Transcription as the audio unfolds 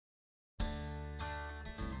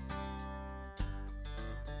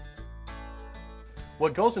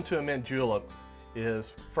What goes into a mint julep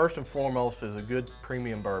is, first and foremost, is a good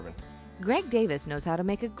premium bourbon. Greg Davis knows how to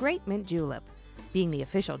make a great mint julep. Being the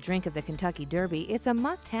official drink of the Kentucky Derby, it's a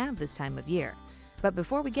must-have this time of year. But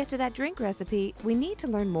before we get to that drink recipe, we need to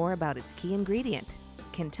learn more about its key ingredient,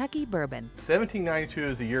 Kentucky bourbon. 1792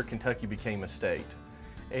 is the year Kentucky became a state.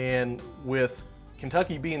 And with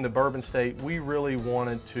Kentucky being the bourbon state, we really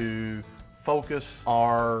wanted to focus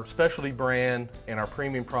our specialty brand and our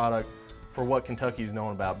premium product for what Kentucky is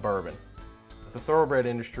known about, bourbon. The thoroughbred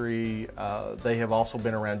industry, they have also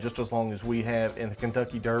been around just as long as we have, and the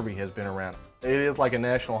Kentucky Derby has been around. It is like a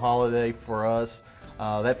national holiday for us.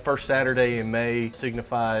 That first Saturday in May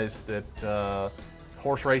signifies that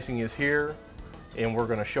horse racing is here, and we're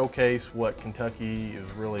going to showcase what Kentucky is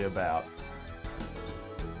really about.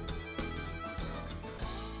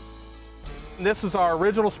 This is our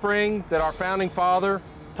original spring that our founding father,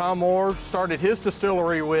 Tom Moore, started his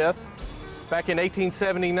distillery with back in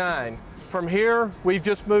 1879. From here, we've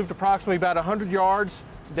just moved approximately about 100 yards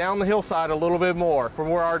down the hillside a little bit more from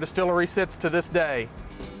where our distillery sits to this day.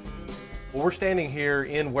 Well, we're standing here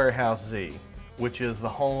in Warehouse Z, which is the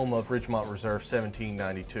home of Ridgemont Reserve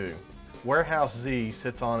 1792. Warehouse Z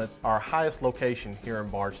sits on our highest location here in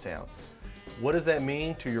Bardstown. What does that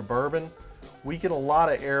mean to your bourbon? We get a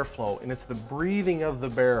lot of airflow, and it's the breathing of the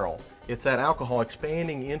barrel. It's that alcohol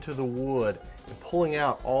expanding into the wood and pulling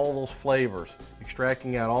out all those flavors,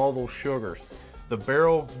 extracting out all those sugars. The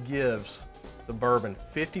barrel gives the bourbon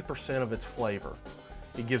 50% of its flavor.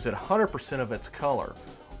 It gives it 100% of its color.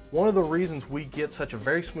 One of the reasons we get such a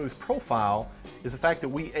very smooth profile is the fact that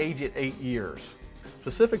we age it 8 years.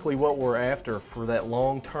 Specifically, what we're after for that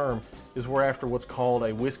long term is we're after what's called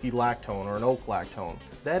a whiskey lactone or an oak lactone.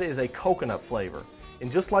 That is a coconut flavor.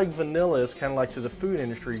 And just like vanilla is kind of like to the food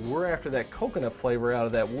industry, we're after that coconut flavor out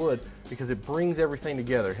of that wood because it brings everything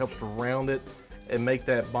together. It helps to round it and make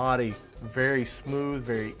that body very smooth,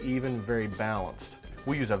 very even, very balanced.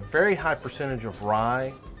 We use a very high percentage of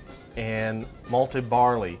rye and malted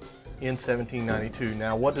barley in 1792.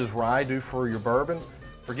 Now, what does rye do for your bourbon?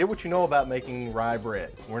 Forget what you know about making rye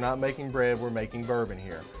bread. We're not making bread, we're making bourbon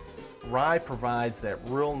here. Rye provides that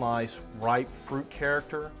real nice, ripe fruit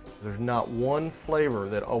character. There's not one flavor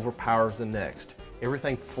that overpowers the next.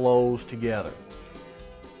 Everything flows together.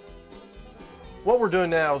 What we're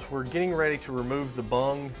doing now is we're getting ready to remove the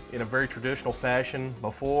bung in a very traditional fashion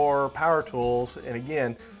before power tools. And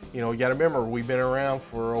again, you know, you gotta remember, we've been around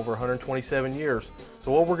for over 127 years.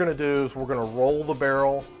 So what we're gonna do is we're gonna roll the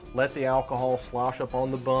barrel, let the alcohol slosh up on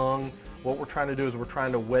the bung. What we're trying to do is we're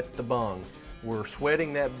trying to wet the bung. We're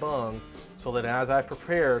sweating that bung so that as I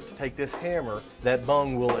prepare to take this hammer, that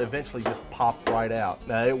bung will eventually just pop right out.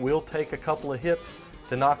 Now, it will take a couple of hits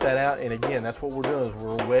to knock that out, and again, that's what we're doing, is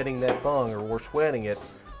we're wetting that bung, or we're sweating it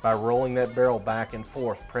by rolling that barrel back and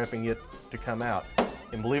forth, prepping it to come out.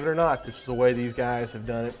 And believe it or not, this is the way these guys have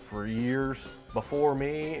done it for years before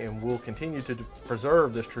me, and will continue to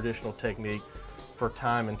preserve this traditional technique for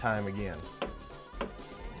time and time again.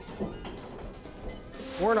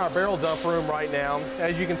 We're in our barrel dump room right now.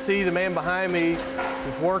 As you can see, the man behind me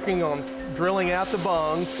is working on drilling out the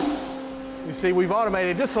bungs. You see, we've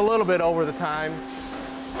automated just a little bit over the time.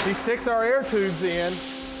 He sticks our air tubes in,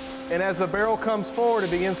 and as the barrel comes forward,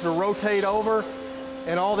 it begins to rotate over,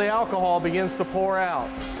 and all the alcohol begins to pour out.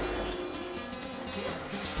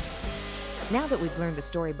 Now that we've learned the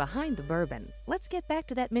story behind the bourbon, let's get back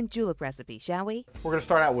to that mint julep recipe, shall we? We're going to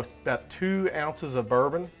start out with about 2 ounces of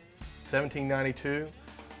bourbon, 1792.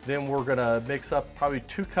 Then we're going to mix up probably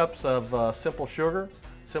 2 cups of simple sugar,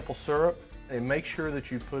 simple syrup, and make sure that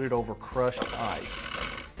you put it over crushed ice.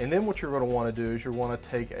 And then what you're going to want to do is you want to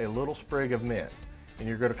take a little sprig of mint, and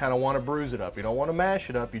you're going to kind of want to bruise it up. You don't want to mash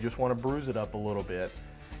it up, you just want to bruise it up a little bit.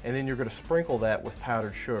 And then you're going to sprinkle that with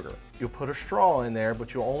powdered sugar. You'll put a straw in there,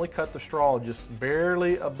 but you'll only cut the straw just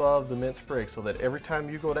barely above the mint sprig so that every time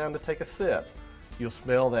you go down to take a sip, you'll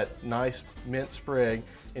smell that nice mint sprig,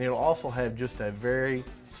 and it'll also have just a very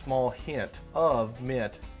small hint of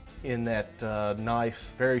mint in that nice,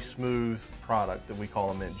 very smooth product that we call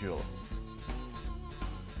a mint julep.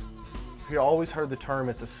 You always heard the term,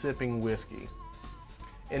 it's a sipping whiskey.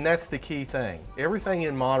 And that's the key thing. Everything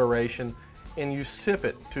in moderation, and you sip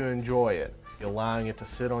it to enjoy it. Allowing it to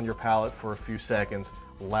sit on your palate for a few seconds,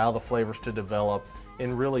 allow the flavors to develop,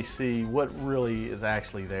 and really see what really is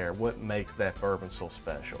actually there, what makes that bourbon so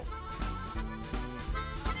special.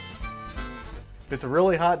 If it's a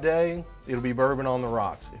really hot day, it'll be bourbon on the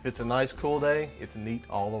rocks. If it's a nice cool day, it's neat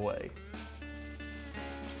all the way.